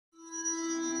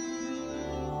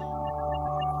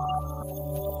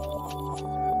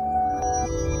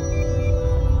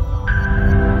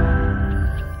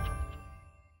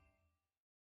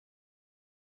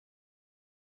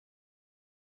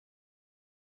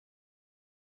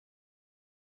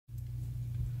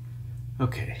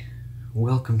Okay,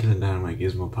 welcome to the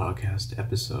DynamiteGizmo podcast,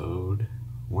 episode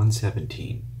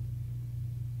 117.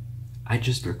 I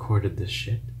just recorded this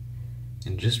shit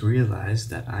and just realized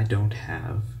that I don't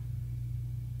have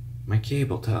my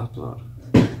cable to upload.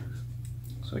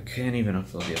 So I can't even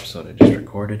upload the episode I just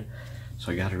recorded,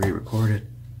 so I gotta re-record it.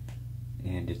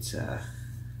 And it's, I'm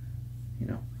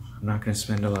not gonna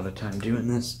spend a lot of time doing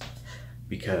this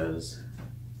because,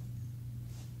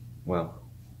 well,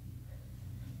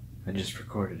 I just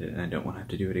recorded it and I don't want to have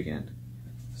to do it again.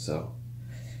 So,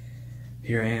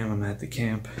 here I am, I'm at the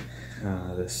camp.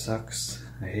 This sucks,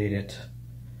 I hate it.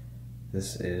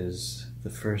 This is the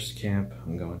first camp,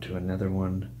 I'm going to another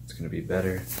one, it's going to be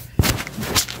better.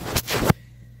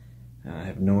 I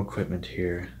have no equipment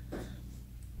here.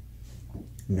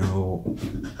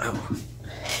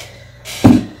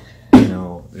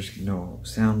 There's no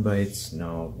sound bites,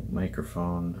 no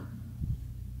microphone,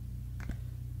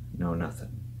 no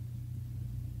nothing.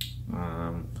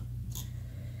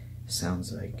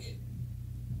 Sounds like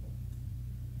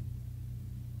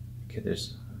okay,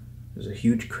 there's a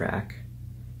huge crack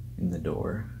in the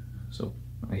door, so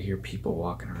I hear people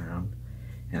walking around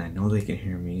and I know they can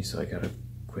hear me, so I gotta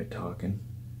quit talking.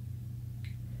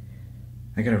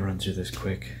 I gotta run through this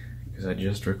quick because I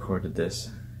just recorded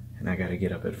this and I gotta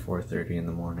get up at 4:30 in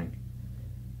the morning.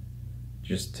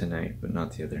 Just tonight, but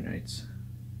not the other nights.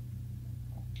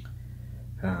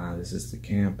 This is the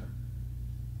camp.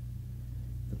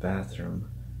 The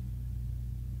bathroom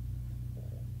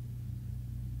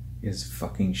is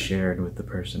fucking shared with the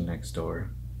person next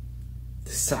door.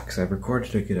 This sucks. I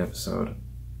recorded a good episode.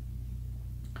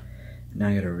 And now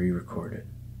I gotta re-record it.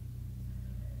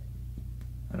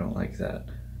 I don't like that.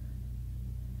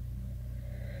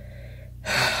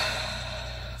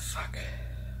 Fuck.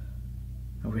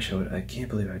 I can't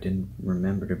believe I didn't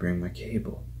remember to bring my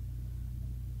cable.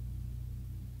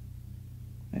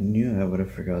 I knew I would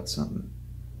have forgot something.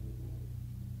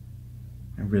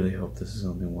 I really hope this is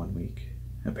only 1 week.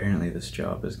 Apparently this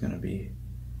job is going to be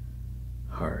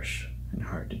harsh and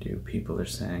hard to do. People are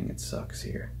saying it sucks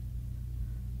here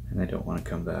and I don't want to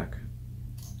come back.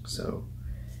 So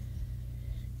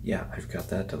yeah, I've got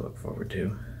that to look forward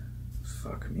to.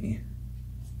 Fuck me.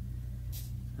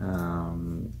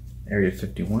 Area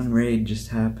 51 raid just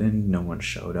happened. No one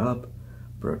showed up.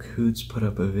 Brooke Hoots put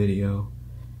up a video.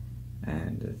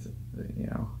 And,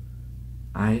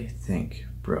 I think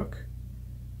Brooke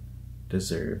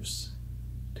deserves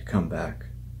to come back.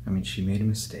 I mean, she made a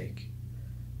mistake.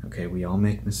 Okay, we all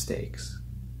make mistakes.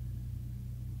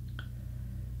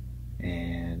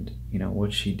 And,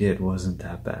 what she did wasn't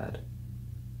that bad.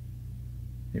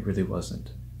 It really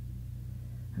wasn't.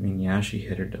 I mean, yeah, she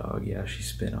hit her dog. Yeah, she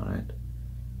spit on it.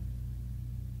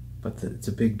 But it's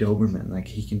a big Doberman. Like,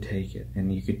 he can take it.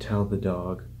 And you could tell the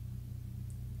dog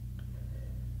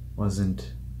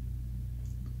wasn't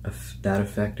that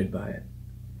affected by it.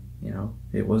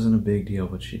 It wasn't a big deal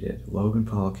what she did. Logan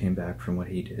Paul came back from what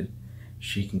he did.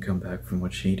 She can come back from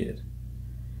what she did.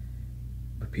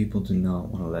 But people do not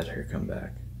want to let her come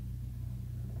back.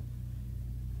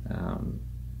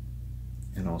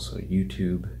 And also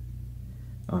YouTube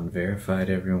unverified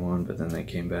everyone, but then they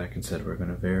came back and said, we're going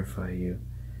to verify you.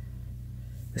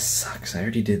 This sucks. I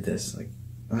already did this.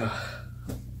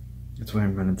 That's why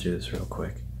I'm running through this real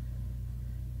quick.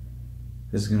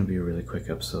 This is going to be a really quick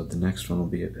episode. The next one will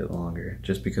be a bit longer.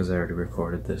 Just because I already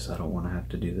recorded this, I don't want to have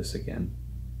to do this again.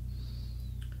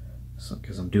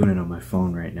 Because I'm doing it on my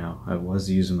phone right now. I was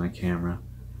using my camera,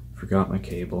 forgot my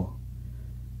cable,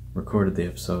 recorded the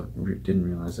episode, didn't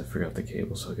realize I forgot the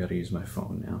cable, so I got to use my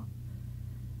phone now.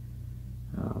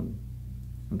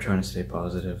 I'm trying to stay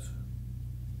positive.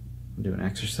 I'm doing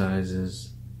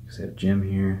exercises, because I have a gym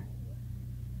here,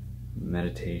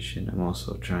 meditation. I'm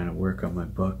also trying to work on my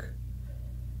book.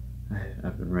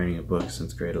 I've been writing a book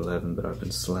since grade 11, but I've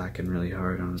been slacking really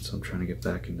hard on it, so I'm trying to get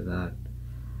back into that.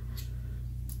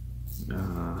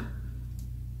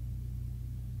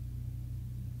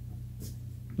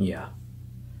 Yeah.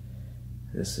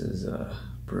 This is,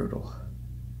 brutal.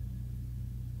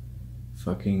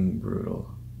 Fucking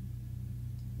brutal.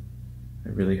 I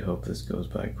really hope this goes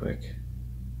by quick.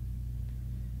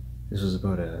 This was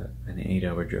about an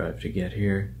 8-hour drive to get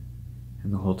here,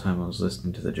 and the whole time I was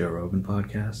listening to the Joe Rogan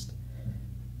podcast.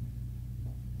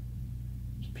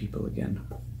 There's people again.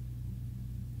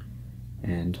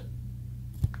 And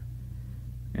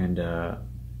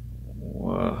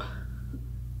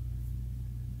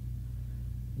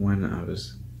when I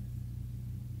was,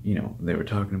 they were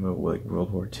talking about like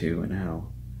World War II and how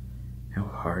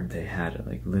hard they had it,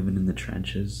 like living in the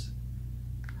trenches.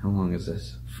 How long is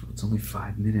this? It's only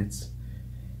 5 minutes.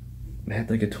 I had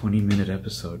like a 20-minute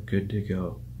episode good to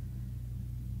go.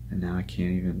 And now I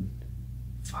can't even...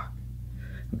 Fuck.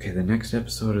 Okay, the next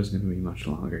episode is going to be much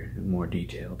longer and more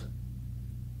detailed.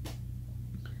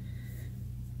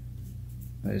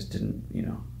 I just didn't, you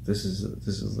know, this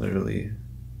is literally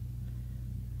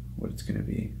what it's going to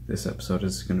be. This episode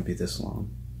is going to be this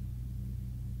long.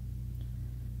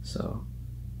 So,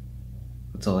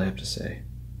 that's all I have to say.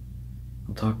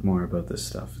 I'll talk more about this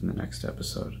stuff in the next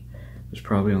episode. There's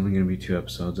probably only going to be 2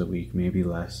 episodes a week, maybe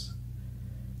less.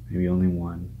 Maybe only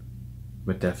 1.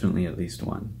 But definitely at least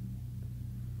 1.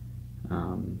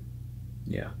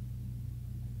 Yeah.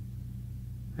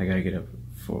 I gotta get up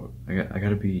I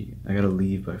gotta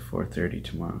leave by 4:30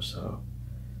 tomorrow, so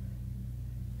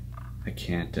I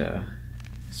can't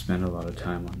spend a lot of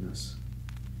time on this.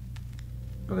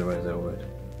 Otherwise I would.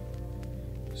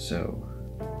 So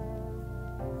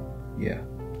yeah.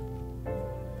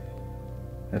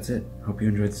 That's it. Hope you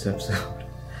enjoyed this episode.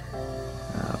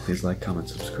 Please like, comment,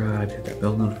 subscribe, hit that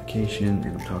bell notification,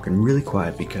 and I'm talking really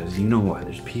quiet because you know why,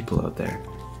 there's people out there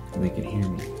and they can hear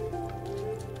me.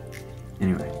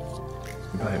 Anyway,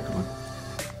 goodbye everyone.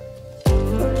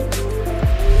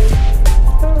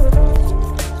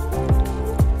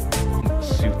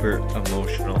 Super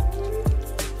emotional.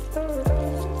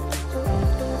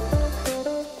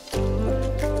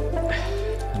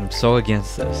 And I'm so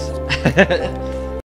against this.